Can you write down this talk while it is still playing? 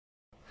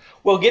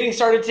Well, getting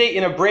started today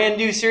in a brand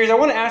new series, I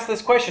want to ask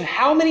this question.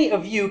 How many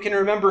of you can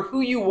remember who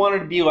you wanted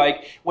to be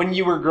like when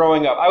you were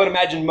growing up? I would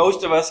imagine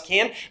most of us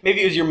can.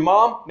 Maybe it was your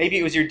mom, maybe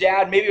it was your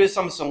dad, maybe it was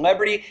some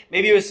celebrity,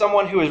 maybe it was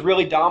someone who was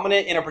really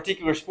dominant in a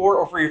particular sport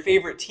or for your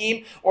favorite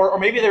team, or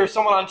maybe there was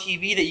someone on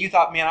TV that you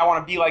thought, man, I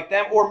want to be like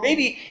them, or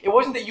maybe it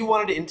wasn't that you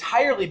wanted to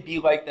entirely be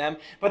like them,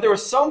 but there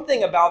was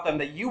something about them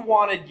that you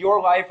wanted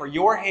your life or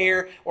your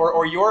hair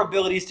or your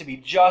abilities to be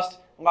just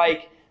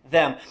like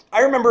them.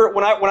 I remember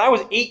when I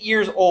was 8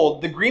 years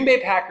old, the Green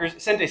Bay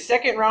Packers sent a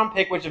second-round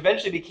pick, which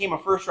eventually became a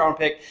first-round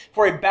pick,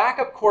 for a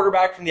backup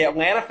quarterback from the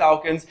Atlanta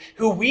Falcons,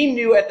 who we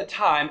knew at the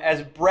time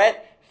as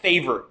Brett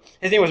Favre.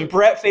 His name was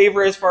Brett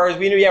Favre as far as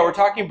we knew. Yeah, we're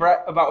talking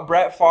about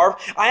Brett Favre.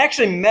 I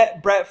actually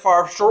met Brett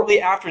Favre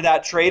shortly after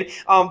that trade.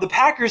 The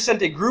Packers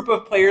sent a group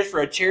of players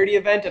for a charity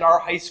event at our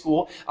high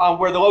school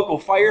where the local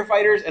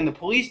firefighters and the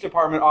police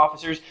department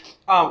officers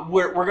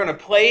we're going to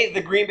play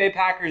the Green Bay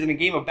Packers in a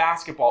game of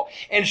basketball.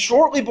 And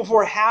shortly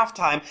before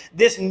halftime,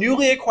 this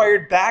newly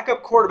acquired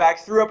backup quarterback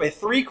threw up a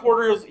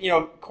three-quarters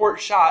court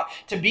shot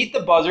to beat the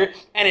buzzer,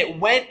 and it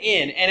went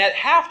in. And at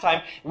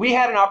halftime, we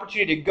had an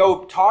opportunity to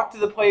go talk to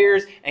the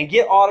players and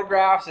get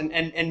autographs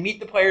and meet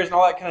the players and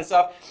all that kind of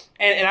stuff.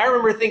 And I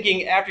remember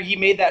thinking after he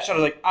made that shot, I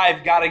was like,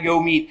 I've got to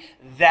go meet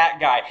that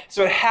guy.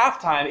 So at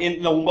halftime,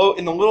 in the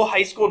little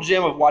high school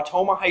gym of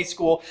Watoma High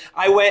School,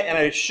 I went and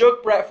I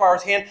shook Brett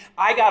Favre's hand.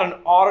 I got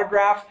an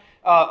autograph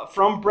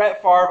from Brett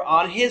Favre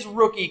on his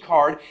rookie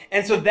card.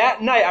 And so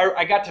that night,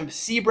 I got to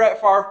see Brett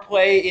Favre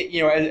play,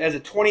 as a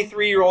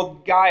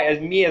 23-year-old guy, as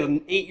me as an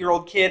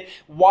 8-year-old kid,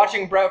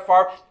 watching Brett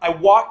Favre. I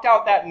walked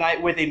out that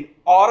night with an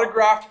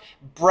autographed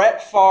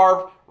Brett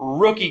Favre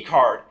rookie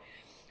card,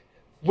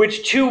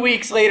 which 2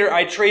 weeks later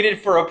I traded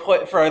for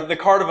the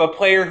card of a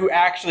player who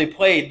actually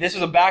played. This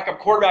was a backup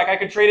quarterback. I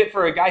could trade it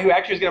for a guy who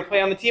actually was going to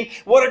play on the team.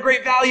 What a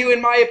great value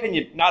in my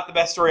opinion. Not the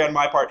best story on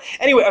my part.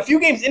 Anyway, a few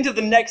games into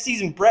the next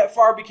season, Brett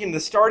Favre became the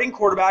starting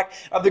quarterback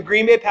of the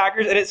Green Bay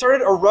Packers, and it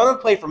started a run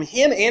of play from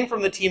him and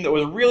from the team that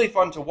was really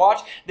fun to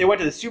watch. They went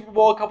to the Super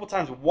Bowl a couple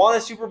times, won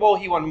a Super Bowl.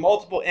 He won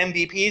multiple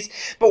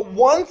MVPs. But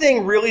one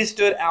thing really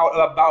stood out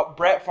about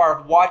Brett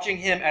Favre watching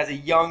him as a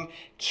young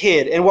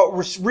kid. And what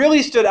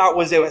really stood out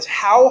was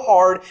how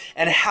hard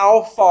and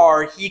how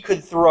far he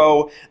could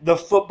throw the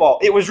football.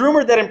 It was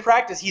rumored that in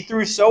practice he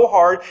threw so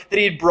hard that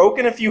he had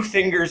broken a few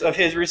fingers of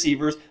his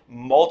receivers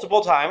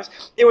multiple times.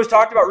 It was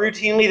talked about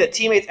routinely that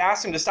teammates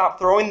asked him to stop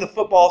throwing the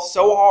football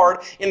so hard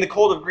in the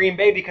cold of Green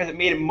Bay because it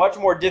made it much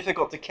more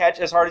difficult to catch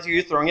as hard as he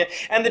was throwing it.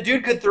 And the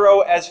dude could throw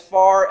as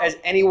far as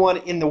anyone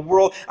in the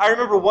world. I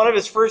remember one of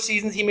his first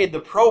seasons he made the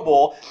Pro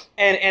Bowl,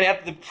 and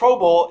at the Pro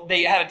Bowl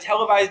they had a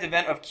televised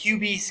event of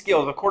QB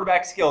skills, of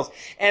quarterback skills.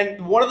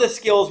 And one of the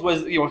skills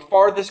was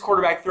farthest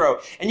quarterback throw.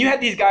 And you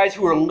had these guys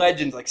who were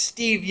legends like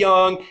Steve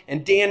Young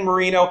and Dan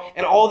Marino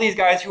and all these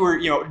guys who were,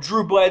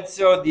 Drew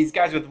Bledsoe, these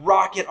guys with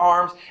rocket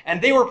arms,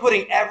 and they were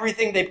putting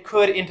everything they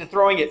could into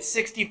throwing it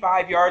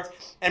 65 yards.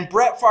 And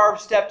Brett Favre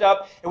stepped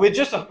up, and with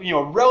just a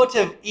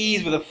relative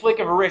ease, with a flick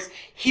of a wrist,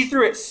 he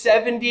threw it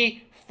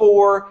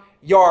 74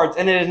 yards.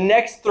 And then his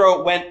next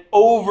throw went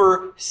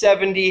over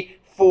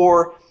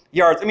 74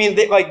 yards. I mean,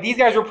 these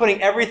guys were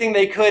putting everything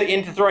they could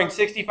into throwing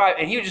 65,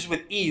 and he was just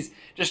with ease,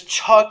 just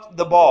chucked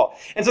the ball.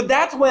 And so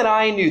that's when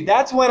I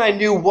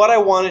knew what I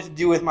wanted to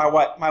do with my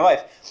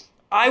life.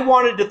 I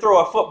wanted to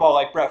throw a football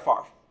like Brett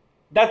Favre.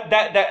 That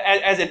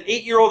as an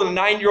 8-year-old and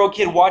a 9-year-old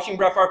kid watching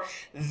Brett Favre,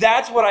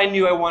 that's what I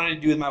knew I wanted to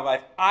do with my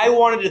life. I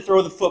wanted to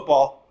throw the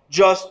football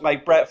just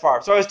like Brett Favre.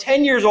 So I was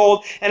 10 years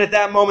old, and at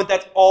that moment,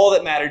 that's all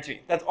that mattered to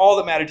me. That's all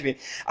that mattered to me.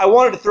 I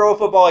wanted to throw a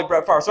football like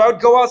Brett Favre. So I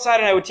would go outside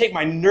and I would take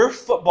my Nerf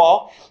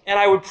football and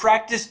I would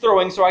practice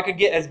throwing so I could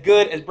get as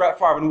good as Brett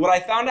Favre. And what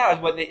I found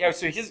out is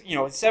so his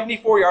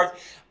 74 yards,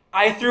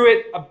 I threw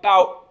it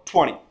about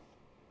 20.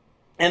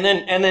 And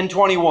then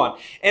 21.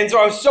 And so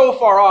I was so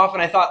far off,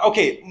 and I thought,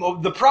 okay, well,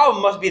 the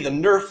problem must be the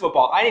Nerf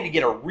football. I need to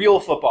get a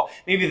real football.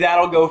 Maybe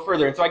that'll go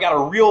further. And so I got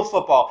a real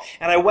football,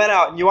 and I went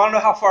out. And you want to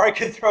know how far I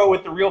could throw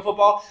with the real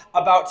football?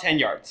 About 10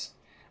 yards.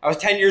 I was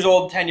 10 years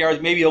old, 10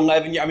 yards, maybe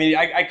 11. I mean,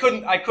 I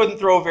couldn't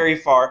throw very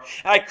far,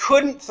 and I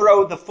couldn't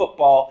throw the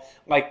football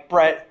like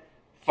Brett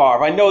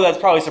Favre. I know that's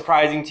probably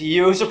surprising to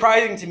you. It was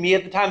surprising to me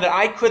at the time that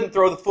I couldn't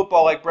throw the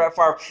football like Brett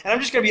Favre. And I'm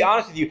just going to be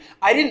honest with you.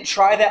 I didn't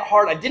try that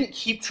hard. I didn't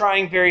keep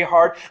trying very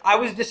hard. I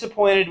was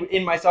disappointed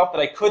in myself that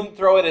I couldn't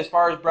throw it as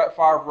far as Brett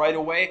Favre right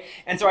away.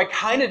 And so I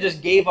kind of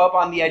just gave up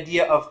on the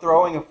idea of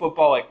throwing a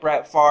football like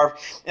Brett Favre.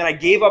 And I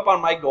gave up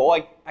on my goal.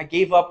 I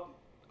gave up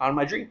on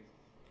my dream.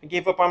 I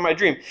gave up on my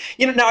dream.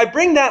 Now I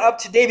bring that up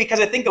today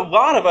because I think a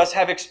lot of us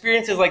have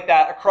experiences like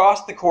that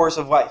across the course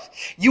of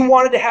life. You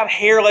wanted to have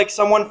hair like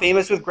someone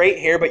famous with great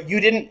hair, but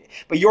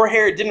your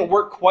hair didn't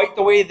work quite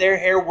the way their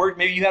hair worked.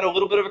 Maybe you had a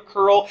little bit of a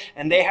curl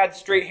and they had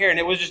straight hair and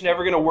it was just never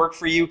going to work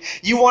for you.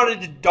 You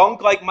wanted to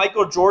dunk like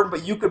Michael Jordan,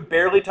 but you could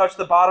barely touch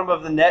the bottom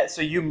of the net,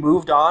 so you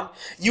moved on.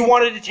 You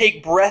wanted to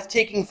take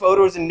breathtaking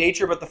photos in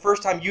nature, but the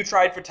first time you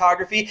tried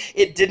photography,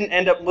 it didn't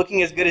end up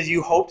looking as good as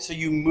you hoped, so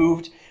you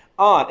moved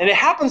on. And it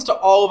happens to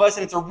all of us,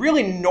 and it's a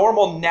really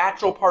normal,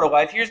 natural part of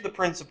life. Here's the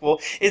principle,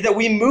 is that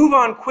we move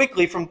on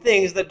quickly from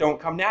things that don't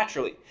come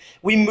naturally.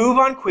 We move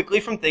on quickly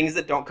from things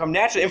that don't come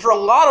naturally. And for a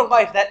lot of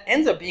life, that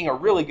ends up being a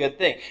really good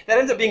thing. That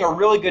ends up being a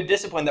really good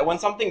discipline, that when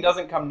something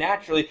doesn't come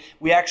naturally,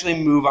 we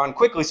actually move on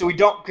quickly. So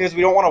because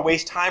we don't want to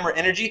waste time or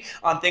energy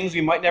on things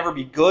we might never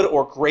be good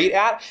or great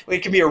at. It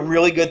can be a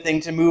really good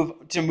thing to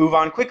move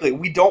on quickly.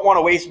 We don't want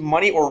to waste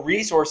money or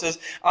resources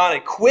on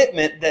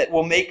equipment that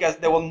will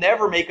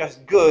never make us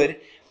good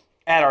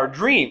at our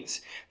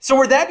dreams. So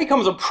where that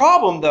becomes a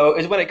problem, though,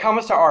 is when it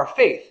comes to our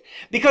faith.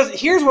 Because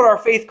here's what our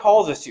faith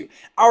calls us to.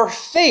 Our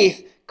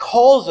faith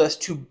calls us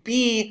to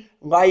be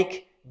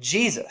like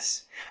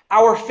Jesus.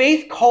 Our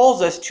faith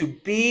calls us to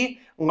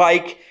be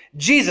like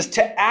Jesus,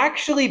 to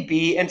actually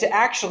be and to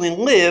actually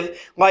live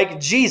like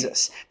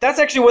Jesus. That's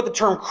actually what the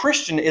term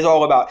Christian is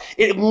all about.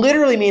 It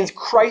literally means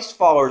Christ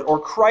followers or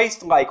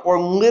Christ-like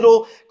or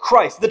little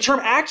Christ. The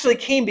term actually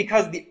came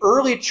because the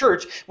early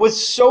church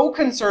was so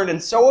concerned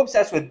and so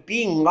obsessed with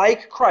being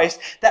like Christ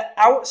that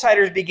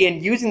outsiders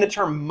began using the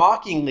term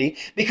mockingly,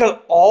 because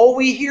all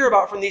we hear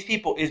about from these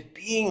people is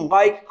being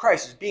like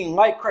Christ, is being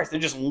like Christ. They're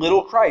just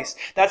little Christ.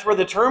 That's where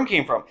the term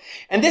came from.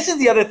 And this is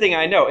the other thing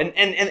I know.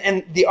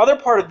 And the other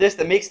part of this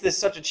that makes this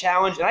such a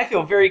challenge, and I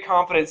feel very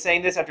confident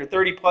saying this after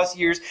 30 plus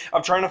years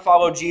of trying to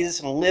follow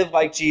Jesus and live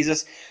like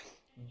Jesus,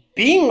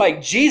 being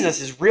like Jesus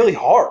is really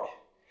hard.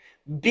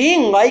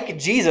 Being like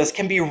Jesus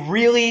can be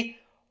really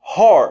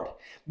hard.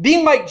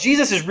 Being like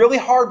Jesus is really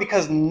hard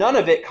because none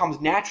of it comes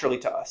naturally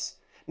to us.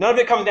 None of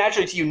it comes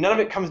naturally to you. None of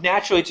it comes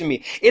naturally to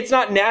me. It's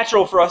not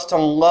natural for us to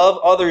love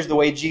others the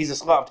way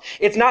Jesus loved.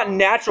 It's not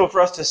natural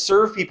for us to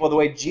serve people the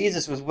way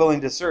Jesus was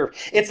willing to serve.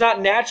 It's not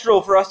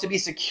natural for us to be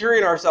secure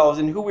in ourselves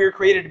and who we were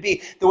created to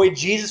be the way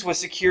Jesus was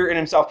secure in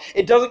himself.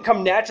 It doesn't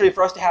come naturally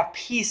for us to have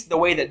peace the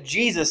way that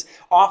Jesus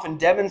often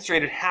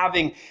demonstrated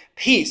having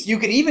peace. You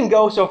could even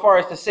go so far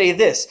as to say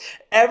this: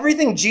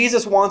 everything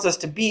Jesus wants us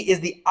to be is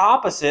the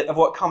opposite of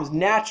what comes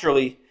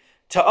naturally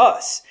to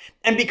us.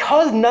 And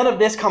because none of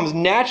this comes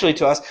naturally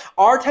to us,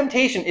 our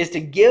temptation is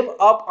to give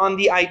up on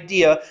the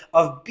idea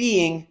of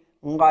being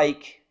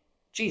like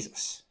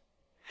Jesus.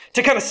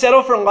 To kind of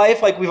settle for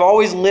life like we've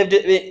always lived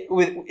it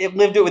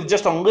with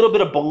just a little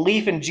bit of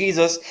belief in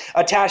Jesus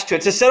attached to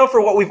it. To settle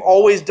for what we've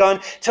always done.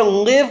 To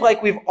live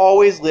like we've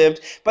always lived.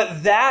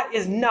 But that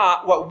is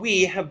not what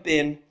we have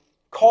been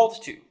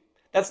called to.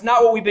 That's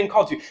not what we've been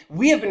called to.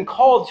 We have been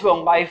called to a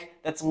life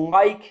that's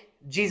like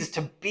Jesus,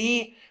 to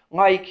be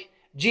like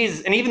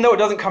Jesus. And even though it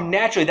doesn't come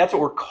naturally, that's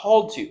what we're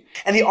called to.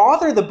 And the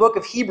author of the book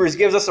of Hebrews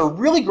gives us a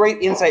really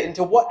great insight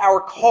into what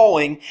our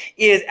calling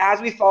is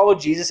as we follow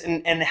Jesus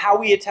and how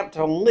we attempt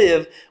to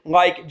live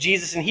like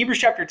Jesus. In Hebrews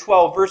chapter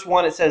 12, verse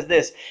 1, it says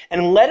this: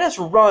 "And let us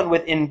run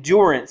with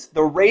endurance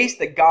the race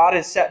that God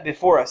has set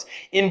before us."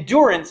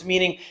 Endurance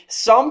meaning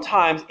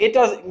sometimes it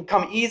doesn't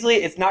come easily,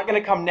 it's not going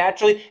to come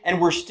naturally, and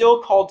we're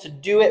still called to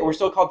do it, we're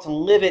still called to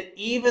live it,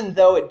 even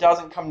though it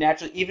doesn't come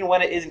naturally, even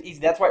when it isn't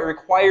easy. That's why it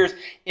requires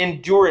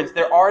endurance.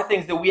 There are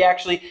things that we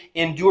actually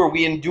endure.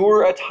 We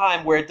endure a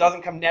time where it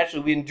doesn't come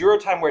naturally. We endure a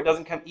time where it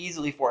doesn't come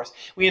easily for us.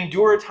 We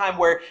endure a time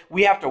where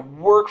we have to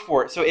work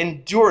for it. So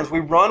endurance,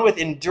 we run with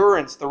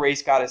endurance the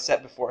race God has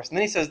set before us. And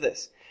then he says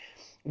this: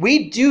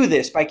 "We do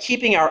this by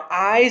keeping our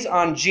eyes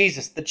on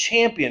Jesus, the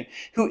champion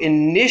who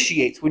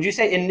initiates," would you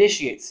say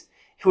initiates?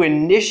 Who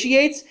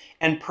initiates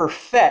and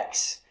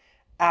perfects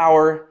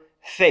our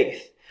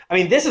faith. I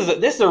mean, this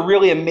is a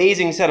really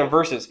amazing set of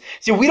verses.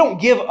 See, we don't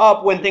give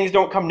up when things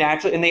don't come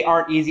naturally and they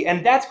aren't easy.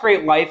 And that's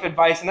great life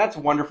advice, and that's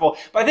wonderful.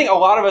 But I think a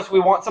lot of us, we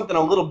want something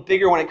a little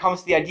bigger when it comes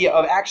to the idea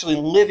of actually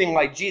living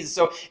like Jesus.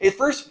 So at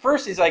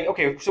first he's like,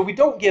 okay, so we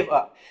don't give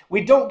up.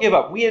 We don't give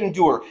up. We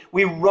endure.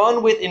 We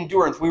run with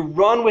endurance. We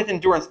run with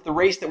endurance the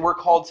race that we're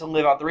called to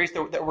live out, the race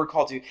that we're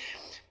called to.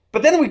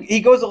 But then he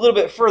goes a little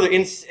bit further.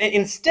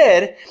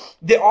 Instead,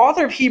 the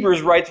author of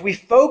Hebrews writes, we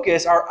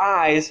focus our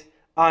eyes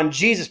on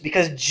Jesus,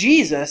 because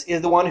Jesus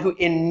is the one who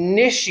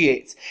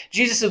initiates.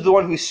 Jesus is the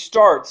one who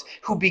starts,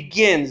 who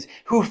begins,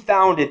 who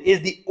founded,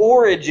 is the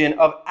origin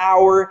of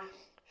our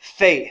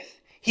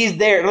faith. He's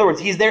there. In other words,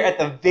 he's there at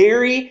the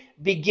very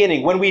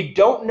beginning, when we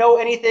don't know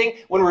anything,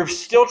 when we're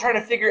still trying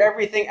to figure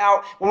everything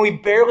out, when we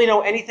barely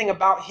know anything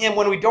about him,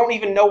 when we don't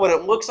even know what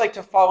it looks like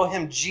to follow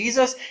him.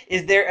 Jesus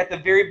is there at the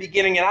very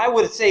beginning. And I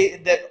would say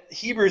that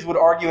Hebrews would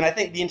argue, and I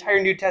think the entire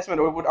New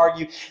Testament would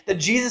argue, that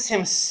Jesus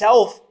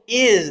himself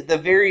is the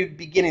very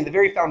beginning, the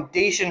very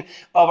foundation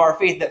of our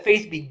faith, that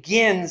faith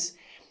begins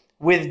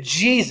with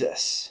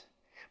Jesus.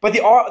 But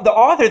the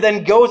author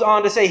then goes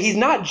on to say he's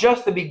not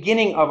just the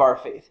beginning of our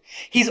faith.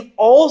 He's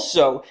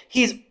also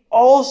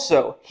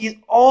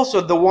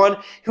the one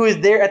who is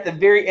there at the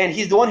very end.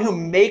 He's the one who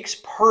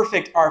makes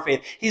perfect our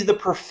faith. He's the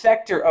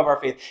perfecter of our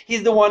faith.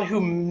 He's the one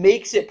who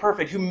makes it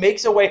perfect, who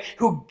makes a way,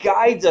 who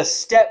guides us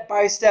step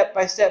by step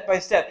by step by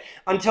step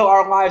until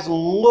our lives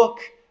look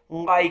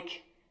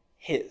like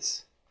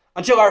his.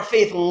 Until our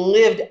faith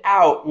lived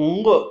out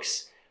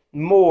looks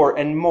more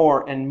and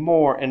more and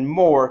more and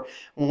more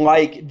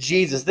like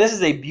Jesus. This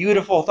is a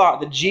beautiful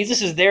thought, that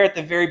Jesus is there at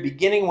the very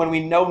beginning when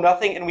we know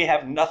nothing and we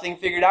have nothing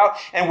figured out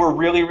and we're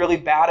really, really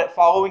bad at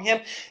following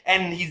him.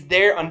 And he's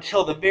there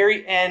until the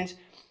very end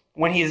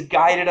when he's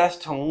guided us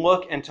to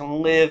look and to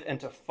live and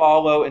to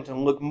follow and to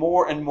look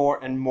more and more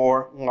and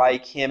more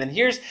like him. And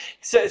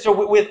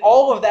so with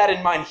all of that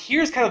in mind,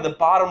 here's kind of the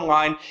bottom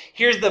line.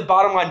 Here's the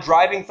bottom line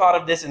driving thought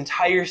of this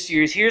entire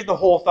series. Here's the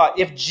whole thought.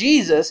 If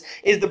Jesus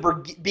is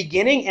the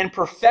beginning and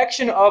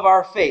perfection of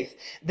our faith,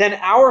 then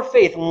our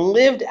faith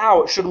lived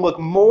out should look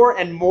more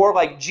and more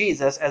like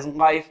Jesus as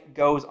life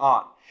goes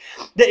on.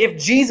 That if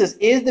Jesus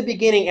is the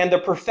beginning and the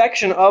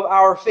perfection of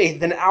our faith,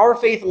 then our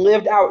faith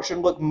lived out should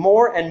look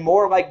more and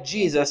more like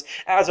Jesus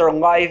as our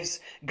lives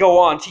go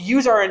on. To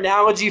use our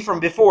analogy from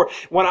before,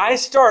 when I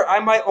start, I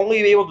might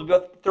only be able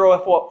to throw a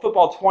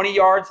football 20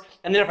 yards,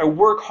 and then if I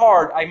work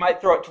hard, I might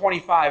throw it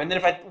 25, and then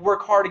if I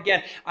work hard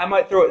again, I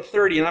might throw it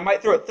 30, and I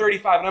might throw it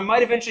 35, and I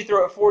might eventually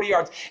throw it 40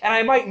 yards, and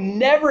I might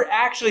never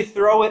actually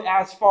throw it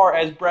as far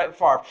as Brett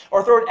Favre,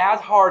 or throw it as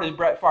hard as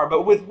Brett Favre,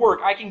 but with work,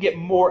 I can get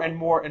more and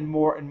more and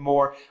more and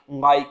more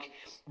like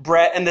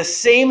Brett. And the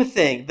same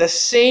thing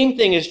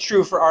is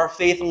true for our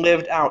faith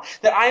lived out.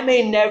 That I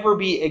may never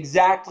be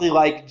exactly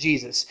like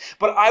Jesus,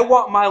 but I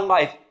want my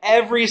life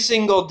every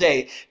single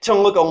day to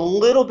look a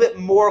little bit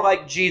more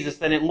like Jesus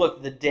than it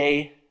looked the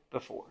day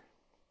before.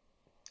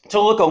 To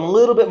look a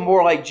little bit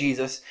more like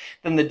Jesus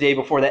than the day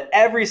before. That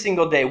every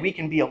single day we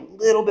can be a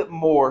little bit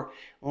more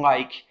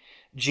like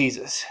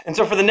Jesus. And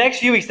so for the next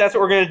few weeks, that's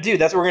what we're going to do.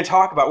 That's what we're going to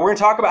talk about. We're going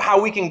to talk about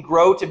how we can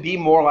grow to be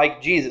more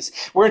like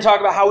Jesus. We're going to talk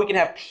about how we can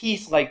have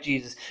peace like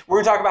Jesus. We're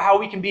going to talk about how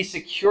we can be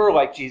secure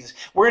like Jesus.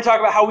 We're going to talk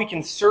about how we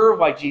can serve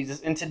like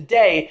Jesus. And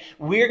today,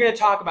 we're going to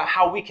talk about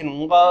how we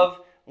can love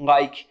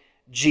like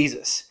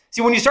Jesus.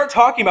 See, when you start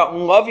talking about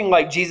loving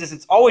like Jesus,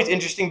 it's always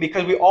interesting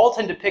because we all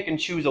tend to pick and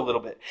choose a little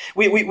bit.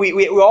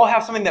 We all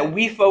have something that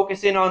we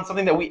focus in on,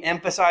 something that we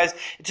emphasize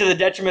to the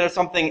detriment of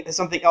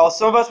something else.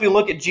 Some of us, we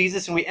look at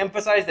Jesus and we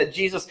emphasize that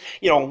Jesus,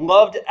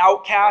 loved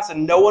outcasts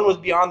and no one was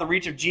beyond the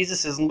reach of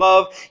Jesus'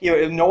 love.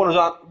 No one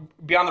was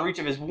beyond the reach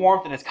of his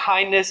warmth and his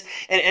kindness.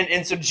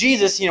 And so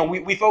Jesus,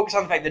 we focus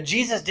on the fact that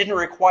Jesus didn't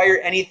require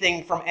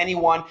anything from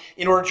anyone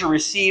in order to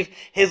receive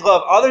his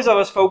love. Others of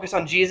us focus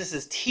on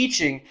Jesus'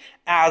 teaching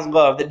as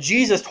love, that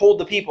Jesus told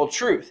the people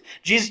truth.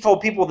 Jesus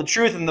told people the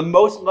truth, and the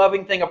most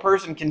loving thing a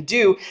person can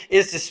do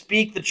is to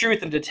speak the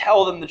truth and to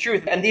tell them the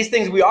truth. And these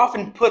things we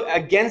often put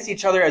against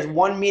each other as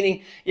one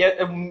meaning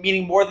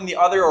more than the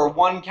other, or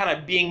one kind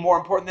of being more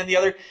important than the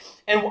other.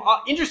 And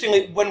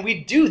interestingly, when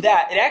we do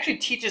that, it actually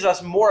teaches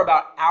us more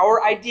about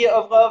our idea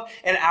of love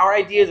and our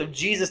ideas of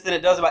Jesus than it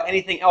does about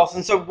anything else.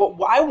 And so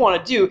what I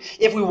want to do,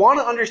 if we want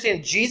to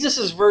understand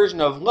Jesus' version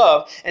of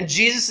love and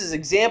Jesus'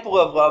 example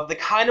of love, the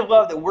kind of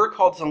love that we're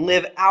called to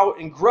live out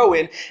and grow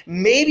in,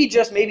 maybe,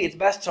 just maybe, it's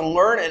best to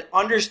learn and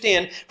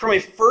understand from a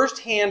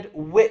firsthand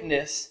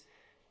witness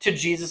to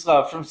Jesus'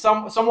 love, from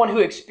someone who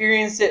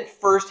experienced it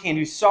firsthand,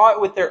 who saw it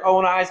with their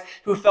own eyes,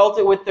 who felt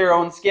it with their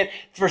own skin,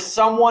 for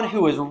someone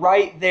who was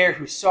right there,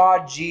 who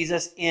saw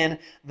Jesus in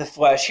the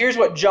flesh. Here's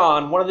what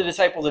John, one of the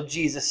disciples of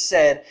Jesus,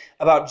 said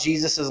about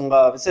Jesus'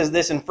 love. It says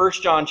this in 1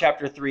 John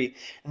chapter 3.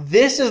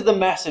 This is the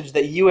message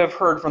that you have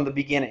heard from the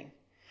beginning.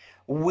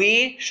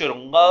 We should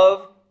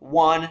love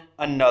one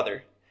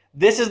another.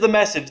 This is the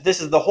message.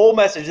 This is the whole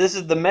message. This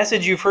is the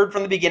message you've heard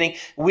from the beginning.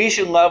 We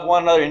should love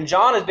one another. And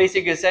John is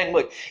basically saying,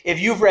 look, if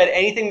you've read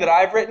anything that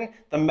I've written,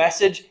 the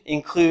message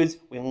includes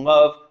we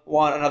love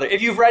one another.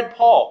 If you've read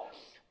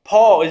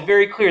Paul is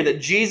very clear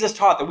that Jesus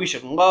taught that we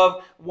should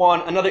love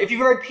one another. If you've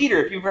heard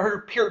Peter, if you've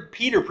heard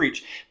Peter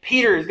preach,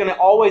 Peter is going to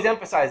always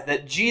emphasize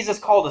that Jesus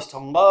called us to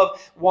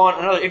love one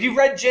another. If you've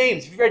read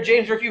James, or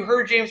if you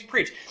heard James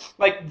preach,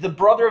 like the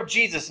brother of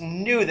Jesus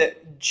knew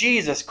that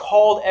Jesus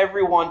called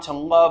everyone to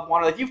love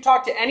one another. If you've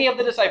talked to any of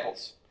the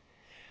disciples,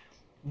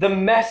 the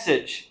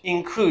message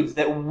includes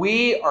that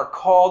we are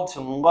called to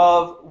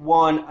love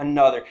one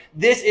another.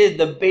 This is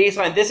the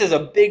baseline. This is a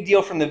big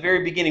deal from the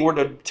very beginning.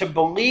 We're to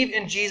believe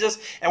in Jesus,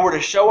 and we're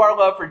to show our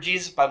love for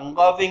Jesus by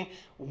loving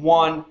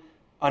one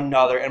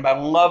another and by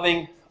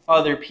loving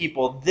other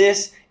people.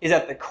 This is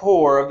at the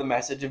core of the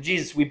message of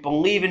Jesus. We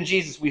believe in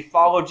Jesus. We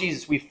follow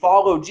Jesus. We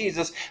follow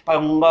Jesus by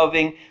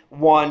loving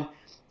one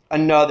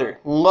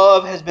another.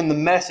 Love has been the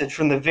message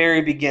from the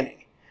very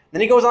beginning. Then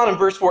he goes on in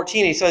verse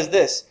 14. He says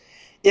this.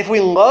 If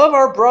we love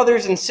our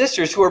brothers and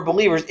sisters who are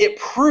believers, it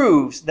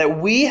proves that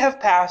we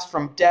have passed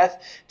from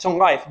death to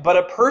life. But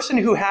a person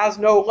who has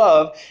no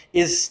love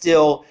is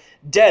still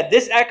dead.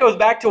 This echoes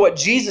back to what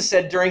Jesus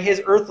said during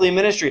his earthly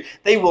ministry.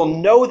 They will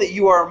know that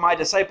you are my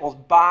disciples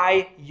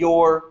by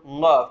your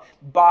love.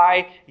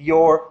 By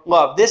your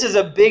love. This is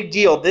a big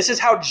deal. This is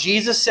how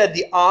Jesus said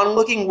the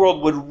onlooking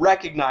world would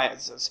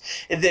recognize us.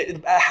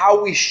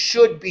 How we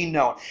should be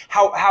known.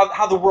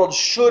 How the world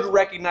should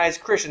recognize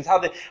Christians. How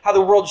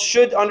the world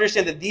should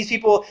understand that these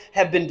people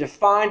have been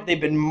defined. They've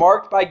been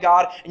marked by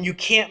God. And you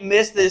can't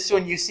miss this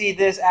when you see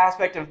this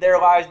aspect of their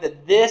lives.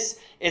 That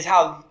this is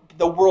how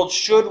the world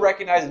should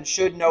recognize and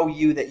should know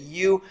you, that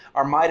you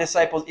are my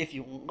disciples if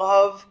you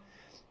love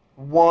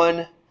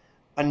one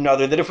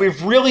another. That if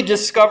we've really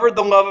discovered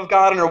the love of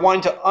God and are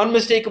wanting to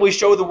unmistakably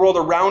show the world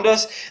around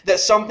us that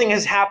something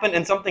has happened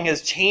and something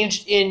has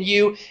changed in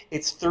you,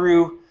 it's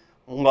through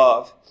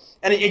love.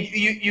 And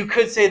you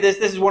could say this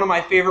is one of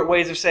my favorite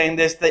ways of saying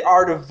this, that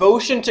our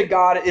devotion to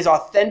God is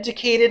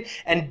authenticated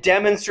and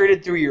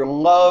demonstrated through your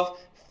love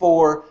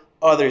for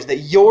others. That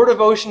your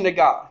devotion to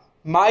God,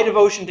 my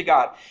devotion to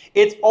God,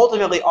 it's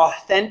ultimately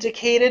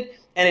authenticated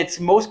and it's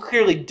most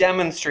clearly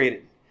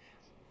demonstrated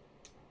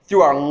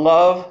through our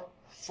love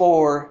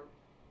for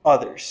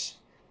others.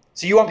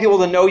 So you want people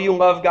to know you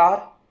love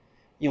God?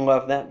 You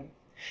love them.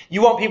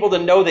 You want people to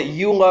know that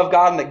you love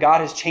God and that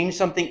God has changed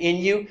something in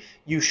you?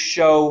 You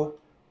show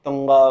the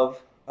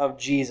love of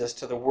Jesus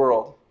to the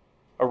world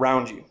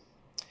around you.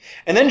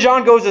 And then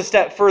John goes a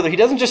step further. He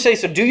doesn't just say,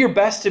 so do your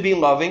best to be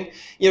loving.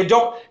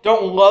 Don't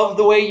love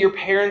the way your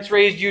parents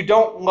raised you.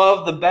 Don't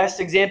love the best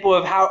example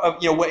of how,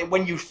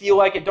 when you feel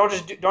like it. Don't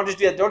just do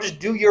that. Don't just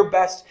do your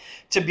best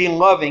to be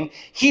loving.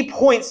 He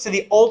points to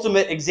the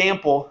ultimate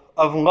example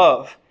of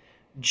love,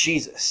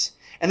 Jesus.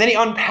 And then he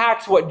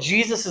unpacks what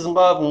Jesus'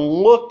 love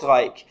looked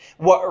like,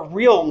 what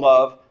real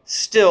love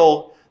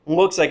still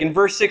looks like. In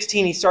verse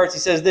 16, he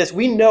says this,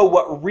 we know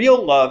what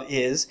real love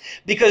is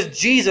because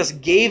Jesus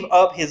gave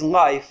up his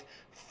life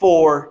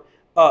for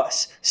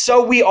us.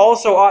 So we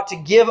also ought to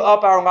give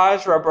up our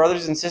lives for our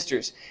brothers and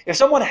sisters. If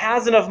someone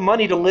has enough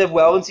money to live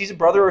well and sees a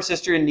brother or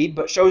sister in need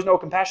but shows no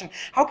compassion,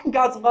 how can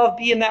God's love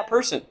be in that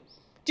person?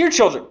 Dear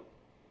children,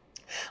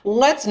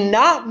 let's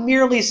not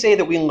merely say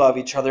that we love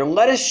each other.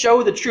 Let us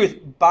show the truth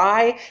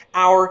by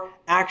our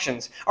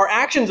actions. Our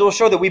actions will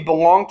show that we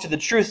belong to the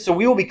truth, so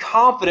we will be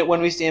confident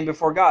when we stand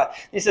before God.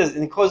 And he says,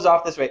 and he closes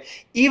off this way,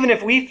 even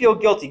if we feel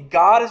guilty,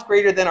 God is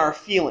greater than our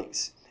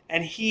feelings,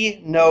 and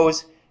he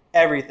knows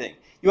everything.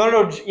 You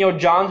want to know,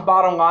 John's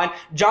bottom line?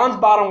 John's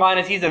bottom line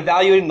is he's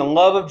evaluating the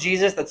love of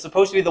Jesus that's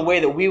supposed to be the way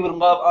that we would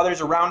love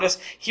others around us.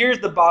 Here's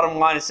the bottom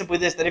line. It's simply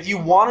this, that if you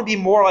want to be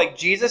more like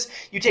Jesus,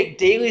 you take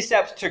daily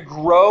steps to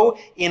grow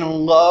in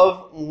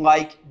love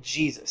like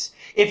Jesus.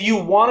 If you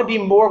want to be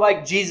more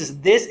like Jesus,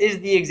 this is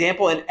the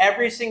example, and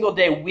every single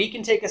day we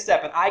can take a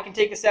step, and I can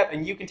take a step,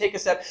 and you can take a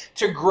step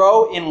to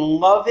grow in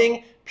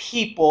loving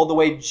people the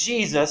way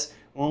Jesus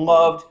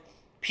loved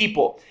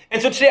people.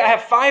 And so today I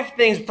have 5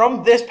 things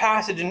from this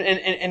passage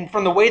and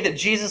from the way that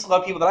Jesus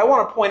loved people that I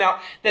want to point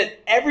out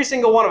that every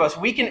single one of us,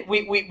 we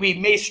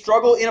may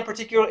struggle in a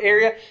particular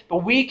area, but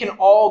we can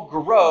all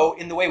grow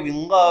in the way we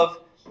love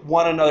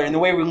one another, in the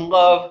way we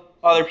love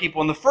other people.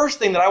 And the first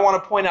thing that I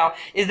want to point out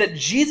is that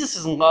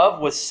Jesus'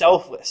 love was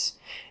selfless.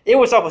 It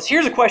was selfless.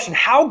 Here's a question.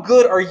 How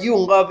good are you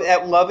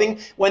at loving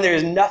when there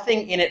is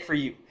nothing in it for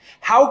you?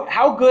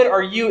 How good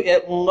are you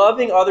at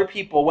loving other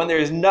people when there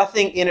is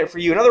nothing in it for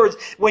you? In other words,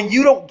 when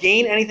you don't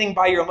gain anything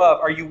by your love,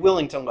 are you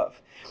willing to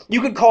love?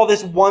 You could call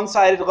this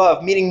one-sided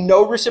love, meaning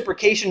no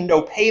reciprocation,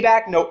 no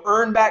payback, no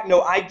earn back, no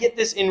I get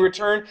this in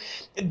return.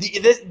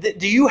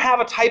 Do you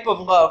have a type of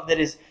love that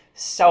is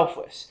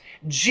selfless?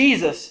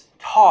 Jesus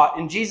taught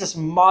and Jesus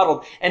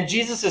modeled, and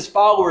Jesus'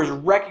 followers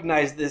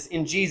recognized this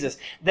in Jesus,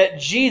 that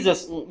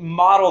Jesus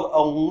modeled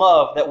a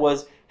love that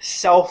was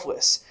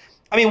selfless.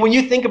 I mean, when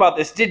you think about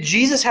this, did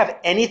Jesus have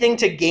anything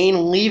to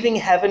gain leaving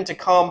heaven to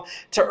come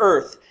to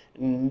earth?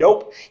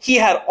 Nope. He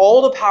had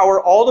all the power,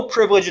 all the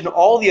privilege, and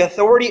all the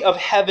authority of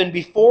heaven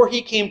before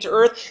he came to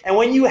earth. And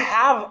when you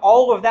have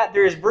all of that,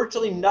 there is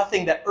virtually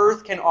nothing that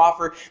earth can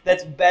offer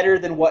that's better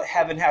than what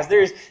heaven has.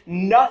 There is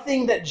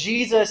nothing that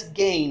Jesus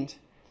gained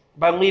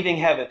by leaving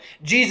heaven.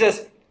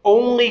 Jesus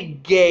only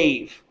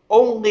gave,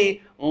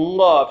 only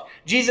loved.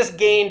 Jesus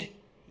gained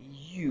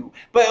you.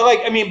 But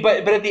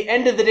at the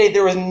end of the day,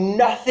 there was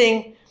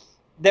nothing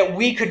that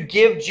we could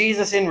give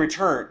Jesus in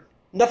return.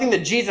 Nothing that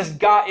Jesus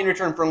got in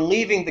return from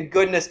leaving the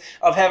goodness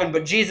of heaven.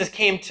 But Jesus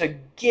came to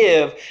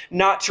give,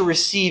 not to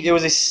receive. It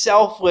was a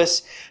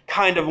selfless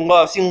kind of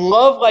love. See,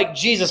 love like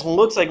Jesus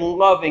looks like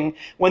loving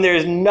when there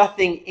is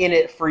nothing in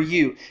it for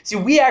you. See,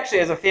 we actually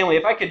as a family,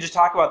 if I could just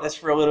talk about this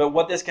for a little bit,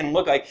 what this can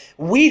look like,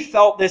 we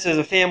felt this as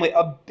a family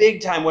a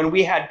big time when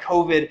we had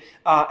COVID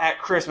at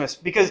Christmas,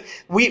 because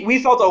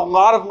we felt a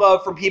lot of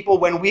love from people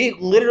when we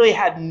literally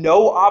had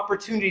no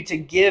opportunity to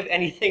give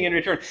anything in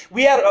return.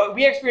 We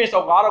experienced a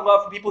lot of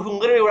love from people who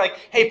literally were like,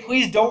 hey,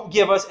 please don't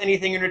give us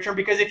anything in return,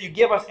 because if you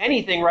give us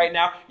anything right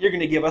now, you're going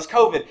to give us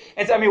COVID.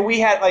 And so, we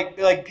had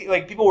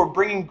like people were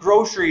bringing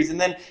groceries,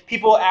 and then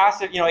people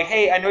asked,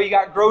 hey, I know you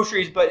got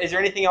groceries, but is there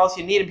anything else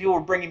you need? And people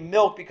were bringing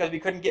milk because we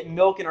couldn't get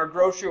milk in our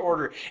grocery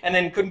order, and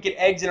then couldn't get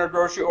eggs in our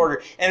grocery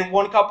order. And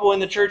one couple in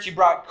the church, he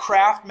brought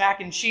Kraft mac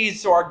and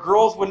cheese so our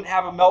girls wouldn't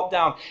have a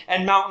meltdown,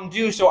 and Mountain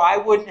Dew so I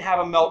wouldn't have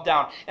a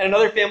meltdown. And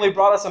another family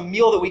brought us a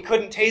meal that we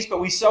couldn't taste, but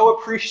we so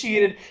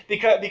appreciated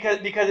because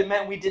it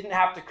meant we didn't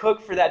have to cook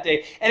cook for that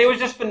day. And it was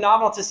just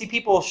phenomenal to see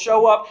people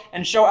show up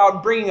and show out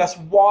and bringing us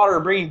water,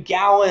 bringing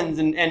gallons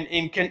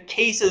and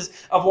cases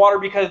of water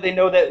because they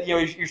know that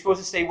you're supposed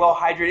to stay well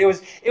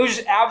hydrated. It was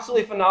just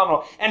absolutely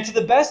phenomenal. And to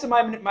the best of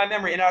my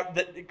memory, and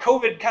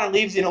COVID kind of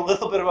leaves you in a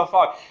little bit of a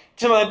fog.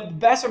 To the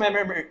best of my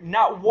memory,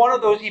 not one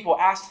of those people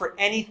asked for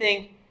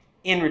anything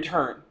in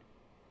return.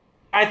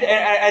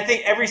 I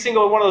think every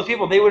single one of those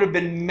people, they would have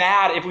been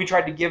mad if we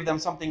tried to give them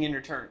something in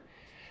return.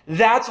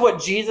 That's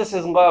what Jesus'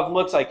 love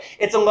looks like.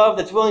 It's a love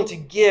that's willing to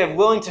give,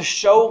 willing to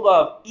show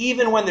love,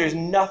 even when there's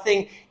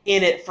nothing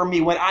in it for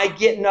me, when I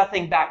get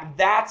nothing back.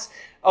 That's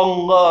a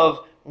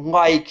love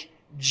like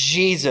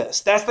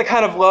Jesus. That's the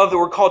kind of love that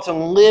we're called to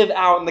live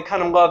out, and the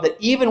kind of love that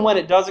even when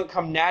it doesn't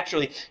come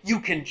naturally, you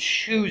can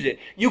choose it.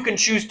 You can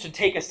choose to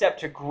take a step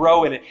to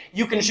grow in it.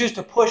 You can choose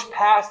to push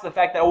past the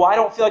fact that, I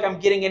don't feel like I'm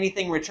getting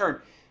anything in return,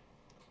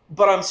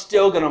 but I'm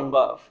still going to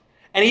love.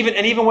 And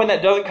even when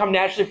that doesn't come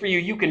naturally for you,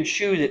 you can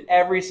choose it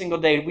every single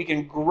day. We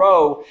can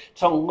grow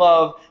to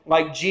love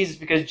like Jesus,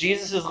 because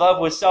Jesus' love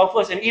was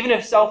selfless. And even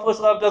if selfless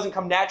love doesn't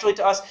come naturally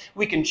to us,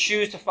 we can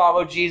choose to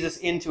follow Jesus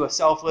into a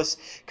selfless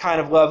kind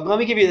of love. Let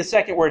me give you the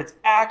second word. It's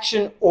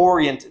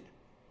action-oriented.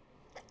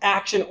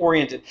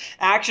 Action-oriented.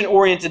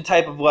 Action-oriented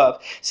type of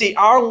love. See,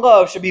 our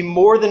love should be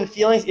more than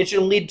feelings. It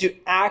should lead to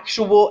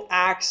actual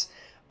acts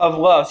of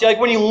love. See, like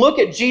when you look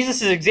at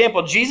Jesus'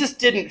 example, Jesus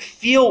didn't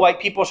feel like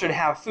people should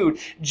have food.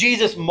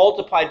 Jesus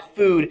multiplied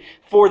food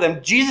for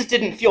them. Jesus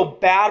didn't feel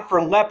bad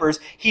for lepers.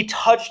 He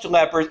touched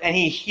lepers and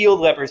he healed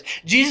lepers.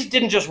 Jesus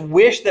didn't just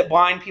wish that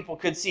blind people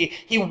could see.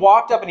 He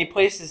walked up and he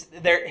placed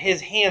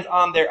his hands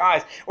on their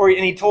eyes.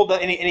 And he told them,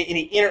 and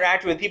he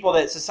interacted with people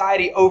that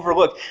society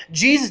overlooked.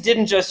 Jesus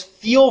didn't just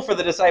feel for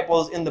the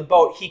disciples in the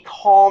boat. He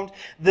calmed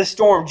the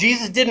storm.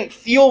 Jesus didn't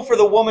feel for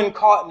the woman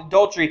caught in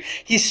adultery.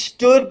 He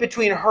stood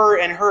between her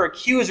and her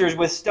accusers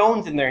with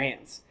stones in their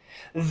hands.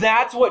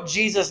 That's what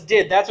Jesus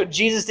did. That's what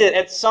Jesus did.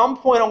 At some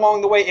point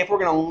along the way, if we're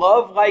going to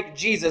love like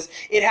Jesus,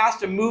 it has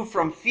to move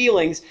from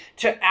feelings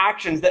to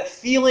actions. That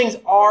feelings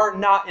are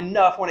not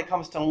enough when it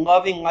comes to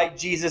loving like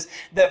Jesus.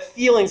 That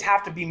feelings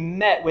have to be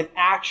met with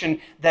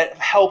action that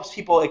helps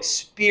people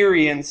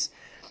experience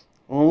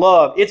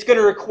love. It's going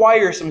to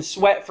require some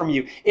sweat from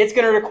you. It's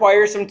going to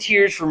require some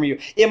tears from you.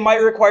 It might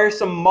require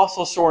some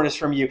muscle soreness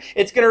from you.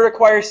 It's going to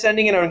require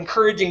sending an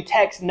encouraging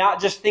text, not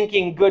just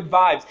thinking good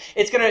vibes.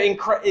 It's going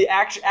to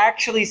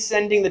actually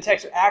sending the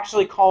text, or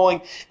actually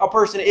calling a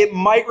person. It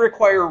might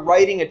require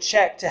writing a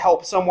check to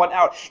help someone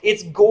out.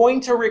 It's going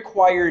to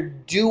require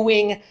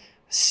doing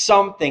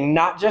something,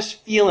 not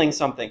just feeling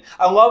something.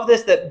 I love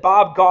this that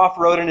Bob Goff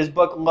wrote in his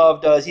book,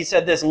 Love Does. He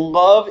said this: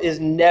 love is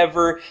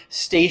never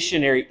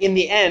stationary. In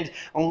the end,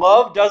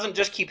 love doesn't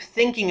just keep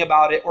thinking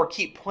about it or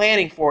keep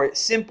planning for it.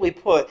 Simply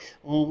put,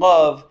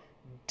 love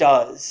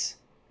does.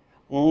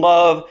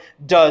 Love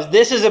does.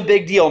 This is a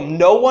big deal.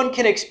 No one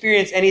can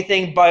experience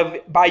anything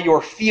by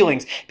your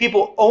feelings.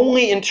 People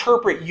only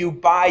interpret you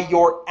by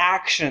your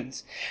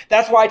actions.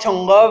 That's why to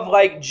love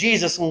like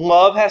Jesus,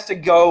 love has to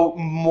go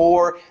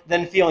more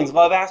than feelings.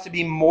 Love has to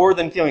be more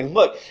than feelings.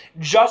 Look,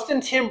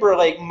 Justin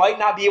Timberlake might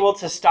not be able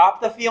to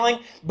stop the feeling,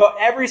 but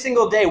every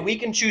single day we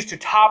can choose to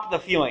top the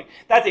feeling.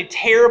 That's a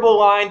terrible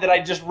line that I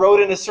just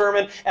wrote in a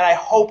sermon, and I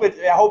hope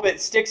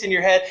it sticks in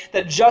your head,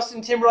 that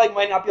Justin Timberlake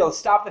might not be able to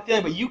stop the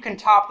feeling, but you can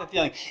top the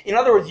feeling. In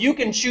other words, you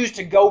can choose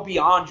to go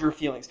beyond your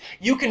feelings.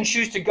 You can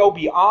choose to go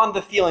beyond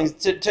the feelings,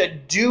 to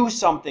do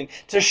something,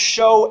 to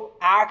show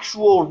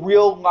actual,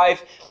 real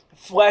life,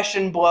 flesh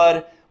and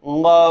blood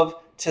love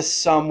to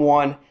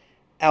someone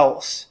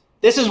else.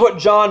 This is what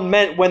John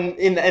meant when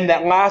in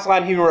that last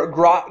line he wrote,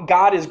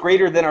 God is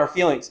greater than our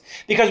feelings.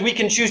 Because we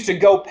can choose to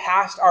go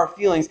past our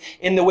feelings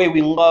in the way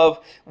we love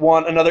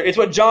one another. It's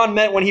what John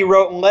meant when he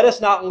wrote, let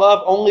us not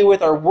love only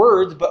with our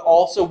words, but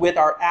also with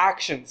our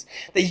actions.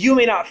 That you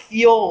may not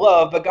feel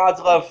love, but God's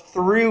love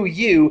through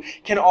you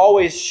can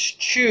always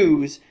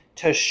choose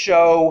to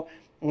show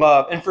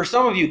love. And for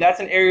some of you, that's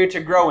an area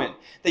to grow in.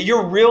 That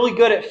you're really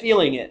good at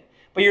feeling it,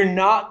 but you're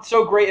not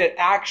so great at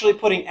actually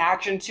putting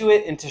action to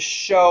it and to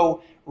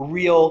show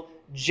real,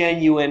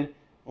 genuine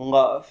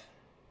love.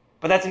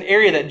 But that's an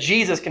area that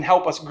Jesus can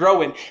help us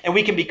grow in, and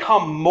we can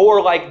become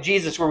more like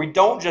Jesus, where we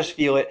don't just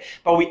feel it,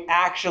 but we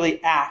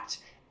actually act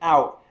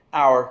out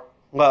our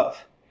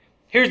love.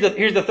 Here's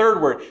the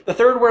third word. The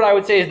third word I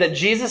would say is that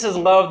Jesus'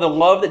 love, the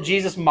love that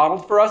Jesus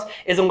modeled for us,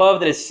 is a love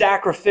that is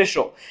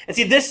sacrificial. And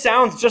see, this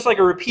sounds just like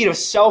a repeat of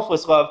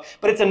selfless love,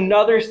 but it's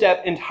another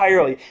step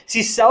entirely.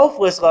 See,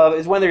 selfless love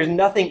is when there's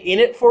nothing in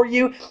it for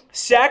you.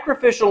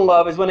 Sacrificial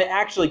love is when it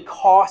actually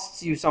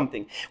costs you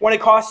something. When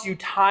it costs you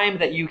time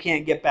that you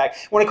can't get back.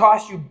 When it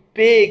costs you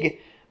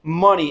big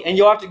money, and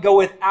you'll have to go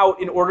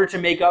without in order to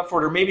make up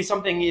for it, or maybe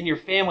something in your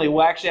family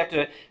will actually have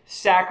to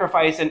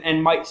sacrifice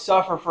and might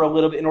suffer for a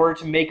little bit in order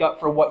to make up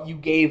for what you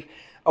gave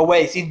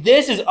away. See,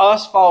 this is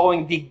us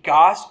following the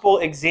gospel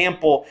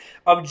example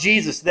of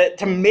Jesus, that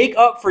to make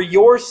up for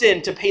your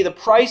sin, to pay the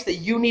price that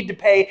you need to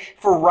pay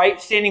for right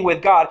standing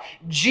with God,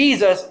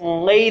 Jesus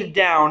laid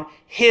down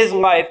his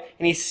life,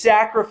 and he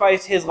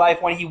sacrificed his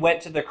life when he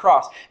went to the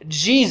cross.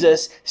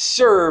 Jesus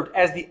served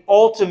as the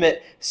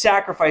ultimate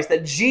sacrifice,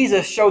 that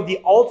Jesus showed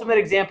the ultimate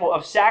example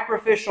of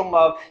sacrificial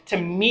love to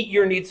meet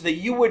your needs, so that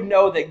you would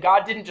know that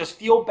God didn't just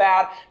feel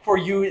bad for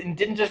you and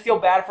didn't just feel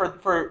bad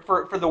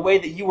for the way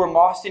that you were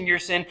lost in your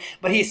sin,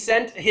 but he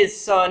sent his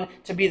son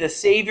to be the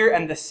Savior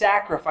and the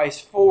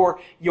sacrifice for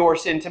your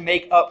sin, to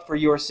make up for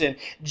your sin.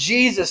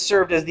 Jesus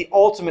served as the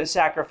ultimate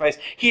sacrifice.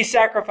 He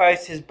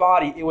sacrificed his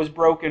body. It was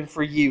broken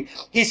for you.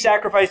 He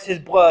sacrificed his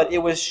blood. It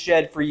was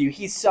shed for you.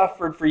 He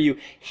suffered for you.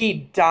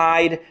 He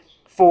died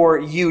for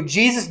you.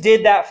 Jesus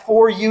did that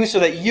for you so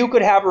that you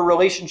could have a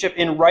relationship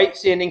in right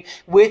standing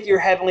with your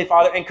Heavenly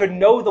Father and could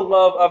know the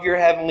love of your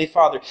Heavenly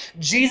Father.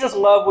 Jesus'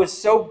 love was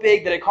so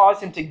big that it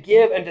caused him to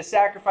give and to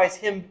sacrifice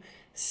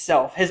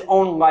himself, his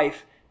own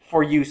life,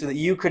 for you, so that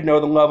you could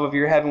know the love of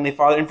your Heavenly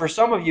Father. And for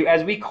some of you,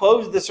 as we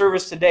close the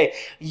service today,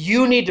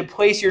 you need to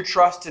place your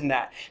trust in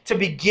that, to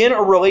begin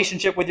a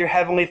relationship with your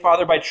Heavenly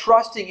Father by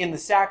trusting in the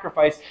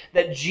sacrifice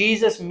that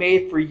Jesus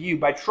made for you,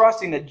 by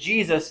trusting that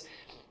Jesus,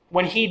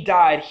 when he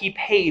died, he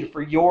paid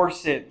for your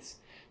sins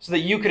so that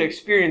you could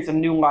experience a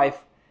new life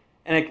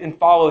and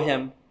follow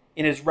him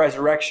in his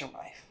resurrection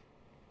life.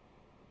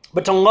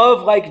 But to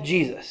love like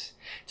Jesus,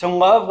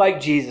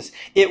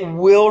 it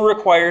will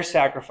require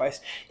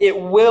sacrifice. It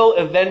will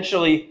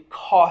eventually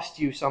cost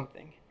you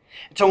something.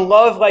 To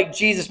love like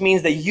Jesus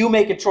means that you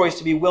make a choice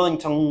to be willing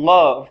to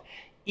love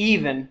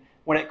even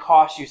when it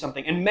costs you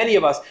something. And many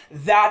of us,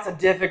 that's a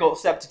difficult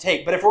step to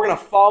take. But if we're going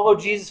to follow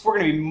Jesus, if we're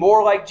going to be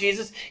more like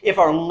Jesus, if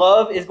our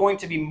love is going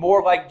to be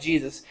more like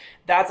Jesus,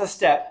 that's a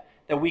step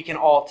that we can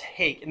all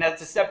take. And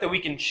that's a step that we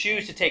can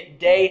choose to take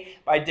day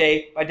by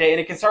day by day. And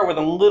it can start with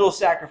a little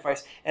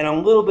sacrifice and a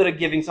little bit of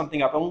giving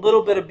something up, a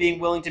little bit of being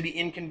willing to be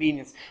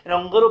inconvenienced, and a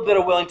little bit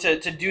of willing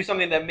to do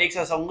something that makes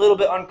us a little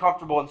bit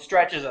uncomfortable and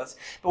stretches us.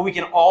 But we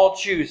can all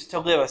choose to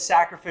live a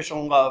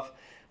sacrificial love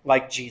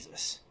like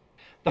Jesus.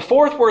 The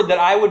fourth word that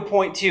I would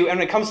point to, and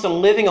when it comes to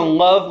living a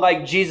love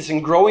like Jesus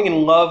and growing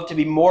in love to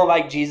be more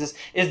like Jesus,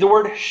 is the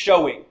word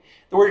showing.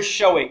 The word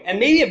showing. And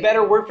maybe a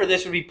better word for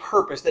this would be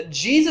purpose. That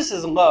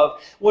Jesus'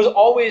 love was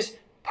always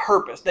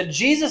purpose. That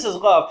Jesus'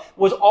 love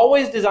was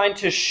always designed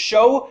to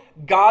show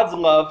God's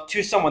love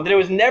to someone. That it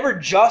was never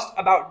just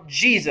about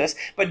Jesus,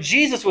 but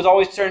Jesus was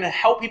always trying to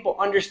help people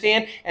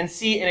understand and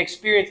see and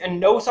experience and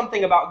know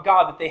something about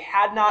God that they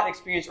had not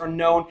experienced or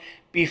known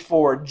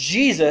before.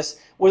 Jesus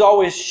was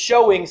always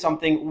showing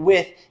something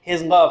with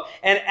his love.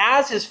 And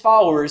as his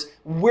followers,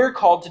 we're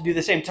called to do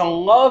the same, to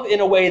love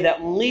in a way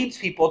that leads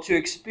people to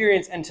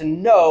experience and to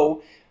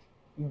know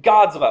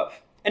God's love.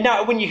 And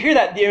now when you hear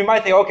that, you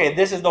might think, okay,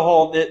 this is the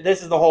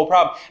whole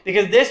problem.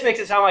 Because this makes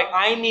it sound like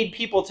I need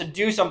people to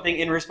do something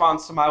in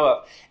response to my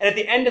love. And at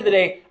the end of the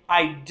day,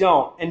 I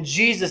don't. And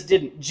Jesus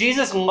didn't.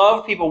 Jesus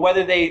loved people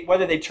whether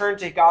they turned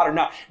to God or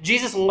not.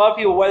 Jesus loved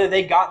people whether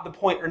they got the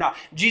point or not.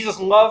 Jesus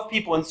loved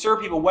people and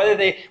served people whether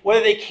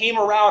they came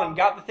around and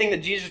got the thing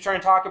that Jesus was trying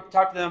to talk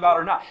to them about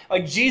or not.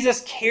 Like,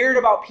 Jesus cared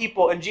about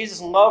people, and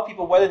Jesus loved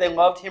people whether they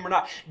loved him or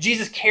not.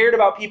 Jesus cared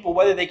about people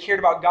whether they cared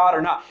about God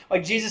or not.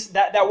 Like, Jesus,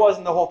 that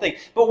wasn't the whole thing.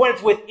 But when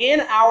it's within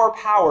our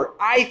power,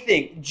 I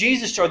think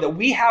Jesus showed that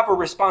we have a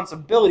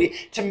responsibility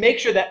to make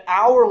sure that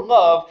our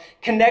love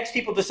connects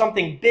people to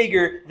something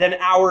bigger than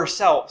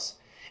ourselves.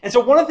 And so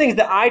one of the things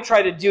that I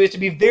try to do is to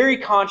be very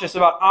conscious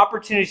about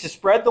opportunities to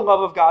spread the love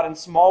of God in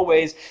small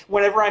ways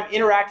whenever I'm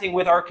interacting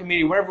with our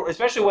community,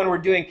 especially when we're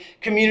doing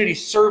community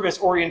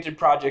service-oriented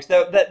projects,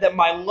 that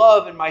my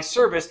love and my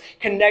service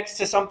connects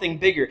to something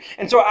bigger.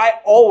 And so I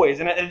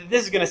always, and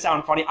this is going to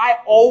sound funny, I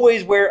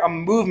always wear a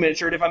movement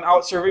shirt if I'm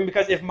out serving,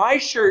 because if my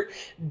shirt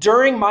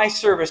during my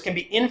service can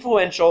be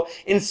influential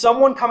in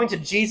someone coming to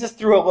Jesus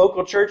through a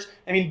local church,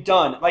 I mean,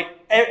 done. Like,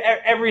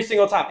 every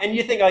single time. And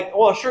you think, like,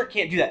 well, a shirt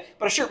can't do that,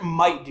 but a shirt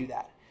might do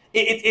that.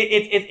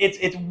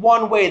 It's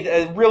one way,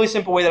 a really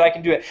simple way that I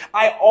can do it.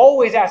 I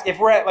always ask, if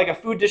we're at like a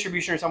food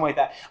distribution or something like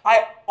that,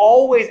 I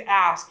always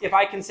ask if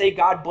I can say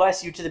God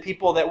bless you to the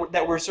people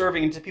that we're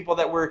serving and to people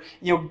that we're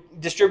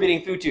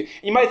distributing food to. And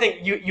you might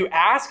think, you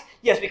ask?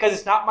 Yes, because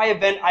it's not my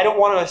event. I don't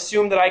want to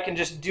assume that I can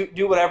just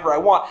do whatever I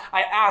want.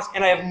 I ask,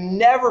 and I have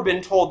never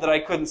been told that I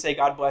couldn't say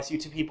God bless you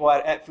to people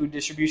at food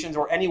distributions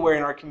or anywhere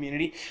in our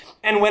community.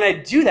 And when I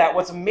do that,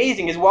 what's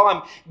amazing is while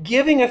I'm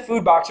giving a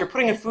food box or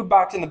putting a food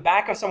box in the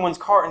back of someone's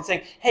car and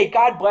saying, hey,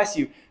 God bless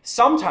you.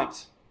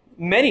 Sometimes,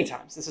 many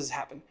times this has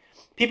happened.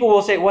 People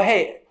will say, well,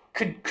 hey,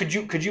 could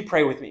you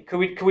pray with me?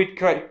 Could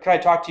I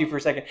talk to you for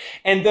a second?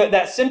 And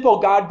that simple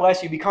God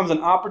bless you becomes an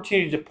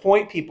opportunity to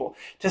point people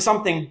to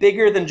something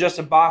bigger than just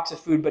a box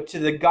of food, but to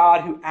the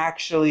God who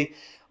actually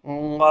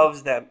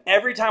loves them.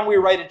 Every time we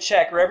write a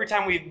check or every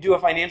time we do a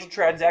financial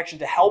transaction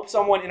to help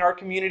someone in our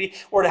community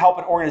or to help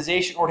an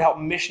organization or to help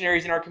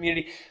missionaries in our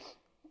community,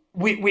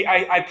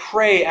 I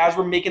pray as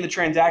we're making the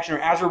transaction or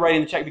as we're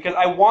writing the check, because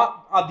I want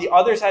on the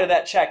other side of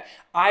that check,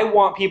 I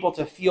want people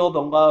to feel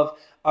the love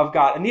of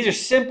God. And these are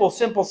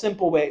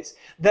simple ways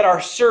that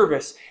our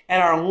service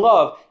and our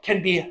love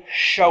can be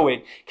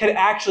showing, can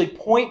actually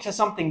point to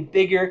something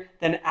bigger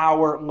than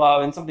our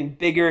love and something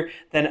bigger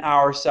than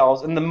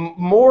ourselves. And the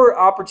more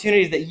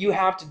opportunities that you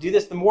have to do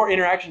this, the more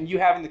interaction you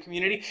have in the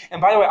community. And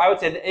by the way, I would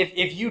say that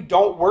if you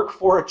don't work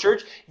for a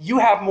church, you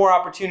have more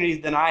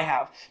opportunities than I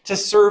have to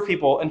serve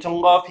people and to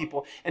love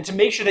people and to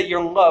make sure that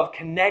your love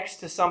connects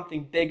to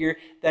something bigger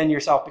than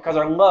yourself, because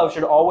our love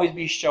should always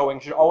be showing,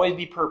 should always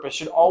be purpose,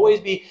 should always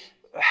be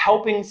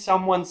helping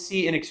someone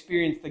see and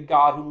experience the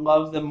God who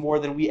loves them more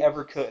than we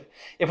ever could.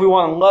 If we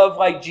want to love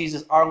like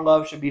Jesus, our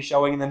love should be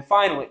showing. And then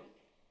finally,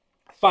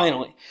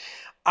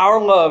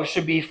 our love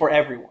should be for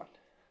everyone.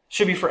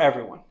 Should be for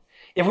everyone.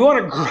 If we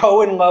want to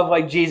grow in love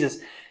like Jesus,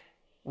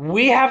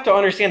 we have to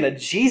understand that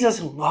Jesus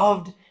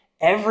loved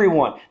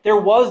everyone. There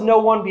was no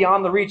one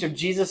beyond the reach of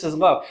Jesus'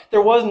 love.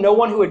 There was no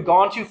one who had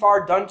gone too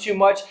far, done too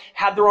much,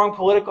 had the wrong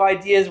political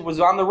ideas,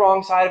 was on the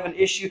wrong side of an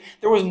issue.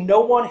 There was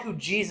no one who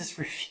Jesus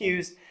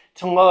refused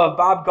to love.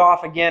 Bob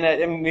Goff, again,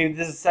 I mean,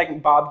 this is the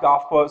second Bob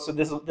Goff quote, so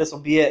this will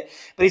be it.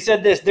 But he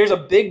said this: there's a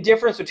big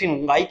difference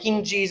between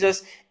liking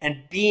Jesus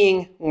and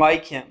being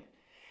like him.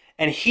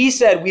 And he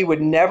said we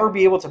would never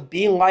be able to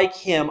be like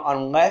him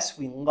unless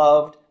we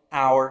loved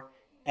our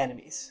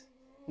enemies.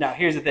 Now,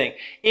 here's the thing.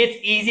 It's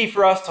easy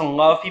for us to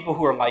love people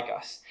who are like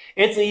us.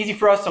 It's easy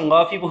for us to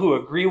love people who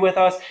agree with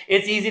us.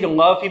 It's easy to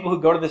love people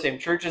who go to the same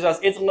church as us.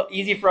 It's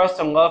easy for us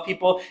to love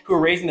people who are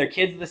raising their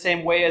kids the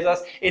same way as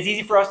us. It's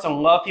easy for us to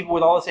love people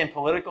with all the same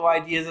political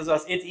ideas as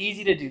us. It's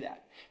easy to do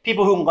that.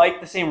 People who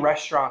like the same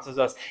restaurants as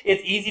us.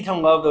 It's easy to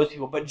love those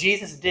people. But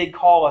Jesus did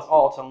call us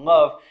all to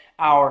love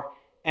our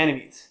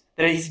enemies.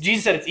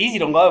 Jesus said it's easy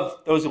to love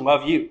those who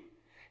love you.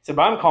 He said,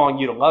 but I'm calling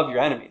you to love your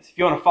enemies. If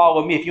you want to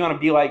follow me, if you want to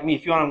be like me,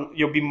 if you want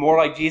to be more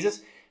like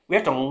Jesus, we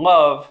have to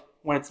love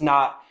when it's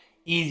not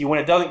easy, when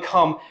it doesn't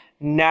come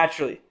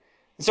naturally.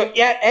 And so,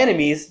 yeah,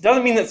 enemies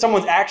doesn't mean that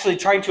someone's actually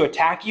trying to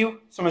attack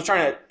you, someone's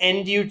trying to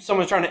end you,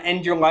 someone's trying to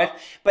end your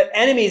life. But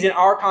enemies in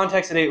our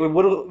context today would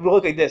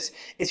look like this.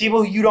 It's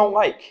people who you don't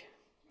like.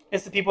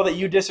 It's the people that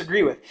you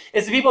disagree with.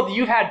 It's the people that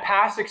you've had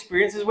past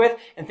experiences with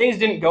and things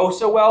didn't go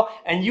so well,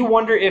 and you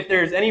wonder if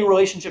there's any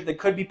relationship that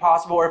could be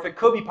possible, or if it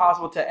could be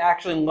possible to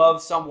actually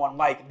love someone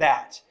like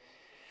that.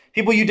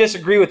 People you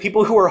disagree with,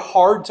 people who are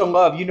hard to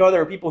love. You know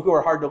there are people who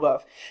are hard to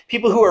love.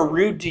 People who are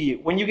rude to you.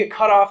 When you get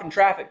cut off in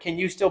traffic, can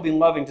you still be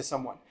loving to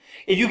someone?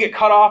 If you get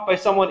cut off by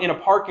someone in a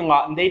parking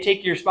lot and they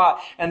take your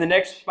spot and the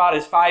next spot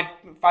is five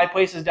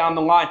places down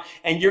the line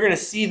and you're going to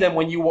see them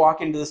when you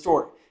walk into the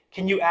store,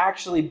 can you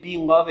actually be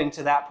loving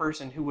to that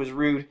person who was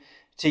rude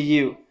to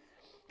you?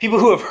 People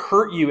who have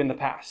hurt you in the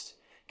past,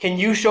 can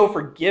you show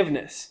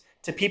forgiveness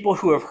to people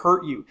who have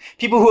hurt you?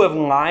 People who have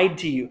lied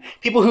to you?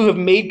 People who have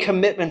made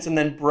commitments and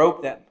then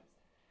broke them?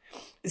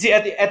 See,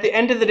 at the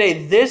end of the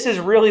day, this is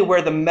really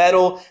where the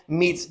metal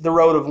meets the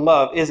road of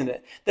love, isn't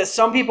it? That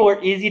some people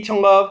are easy to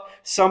love,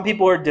 some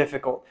people are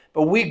difficult.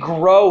 But we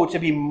grow to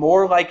be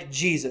more like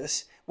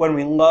Jesus when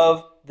we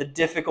love the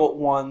difficult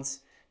ones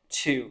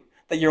too.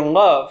 That your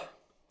love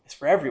is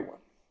for everyone.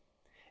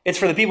 It's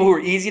for the people who are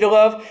easy to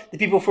love, the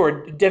people who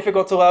are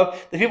difficult to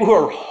love, the people who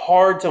are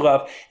hard to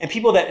love, and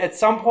people that at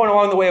some point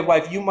along the way of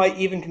life you might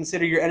even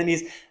consider your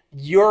enemies.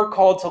 You're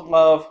called to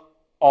love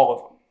all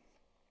of them.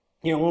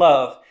 Your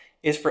love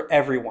is for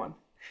everyone.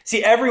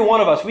 See, every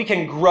one of us, we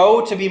can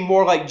grow to be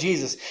more like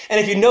Jesus. And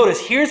if you notice,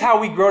 here's how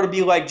we grow to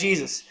be like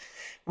Jesus.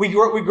 We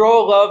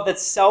grow a love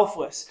that's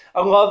selfless,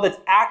 a love that's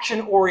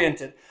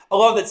action-oriented, a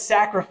love that's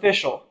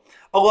sacrificial,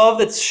 a love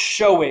that's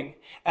showing,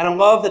 and a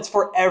love that's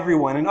for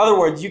everyone. In other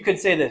words, you could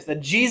say this,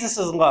 that Jesus'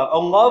 love, a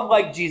love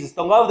like Jesus,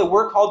 the love that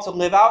we're called to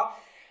live out,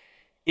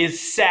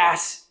 is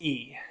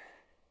sassy.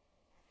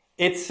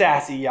 It's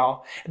sassy,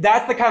 y'all.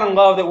 That's the kind of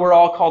love that we're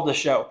all called to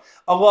show.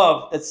 A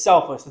love that's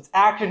selfless, that's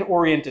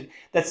action-oriented,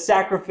 that's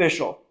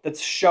sacrificial,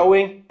 that's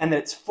showing, and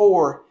that's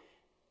for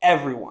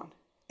everyone.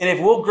 And if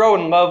we'll grow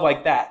in love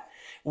like that,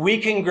 we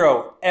can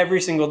grow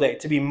every single day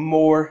to be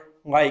more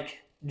like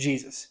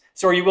Jesus.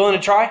 So are you willing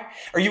to try?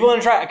 Are you willing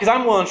to try? Because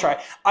I'm willing to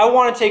try. I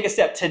want to take a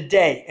step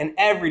today and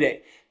every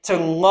day to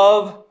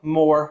love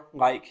more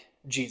like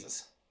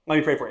Jesus. Let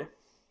me pray for you.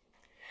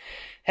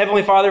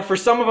 Heavenly Father, for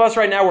some of us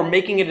right now, we're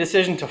making a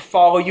decision to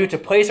follow you, to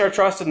place our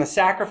trust in the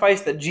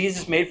sacrifice that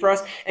Jesus made for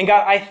us. And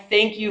God, I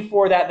thank you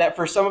for that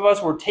for some of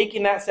us, we're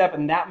taking that step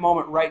in that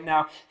moment right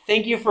now.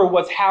 Thank you for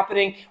what's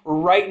happening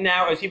right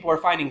now as people are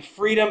finding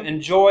freedom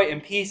and joy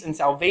and peace and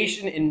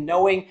salvation in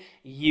knowing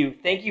you.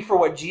 Thank you for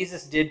what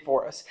Jesus did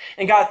for us.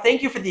 And God,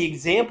 thank you for the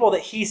example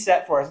that he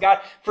set for us. God,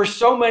 for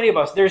so many of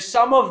us, there's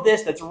some of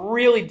this that's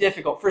really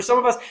difficult. For some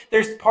of us,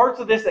 there's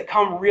parts of this that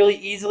come really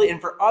easily. And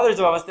for others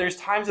of us, there's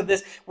times of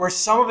this where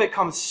some of it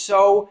comes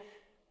so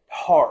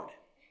hard.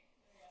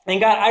 And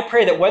God, I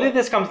pray that whether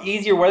this comes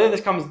easy or whether this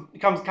comes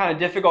kind of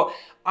difficult,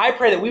 I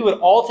pray that we would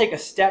all take a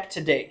step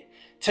today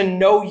to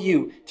know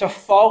you, to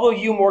follow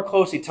you more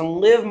closely, to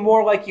live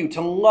more like you,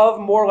 to love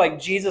more like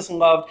Jesus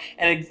loved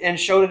and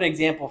showed an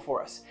example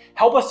for us.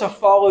 Help us to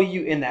follow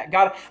you in that.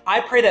 God, I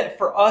pray that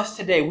for us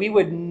today, we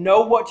would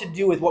know what to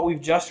do with what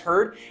we've just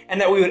heard and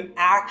that we would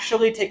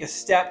actually take a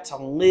step to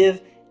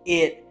live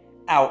it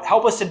out.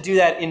 Help us to do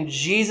that in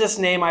Jesus'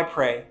 name I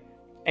pray.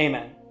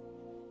 Amen.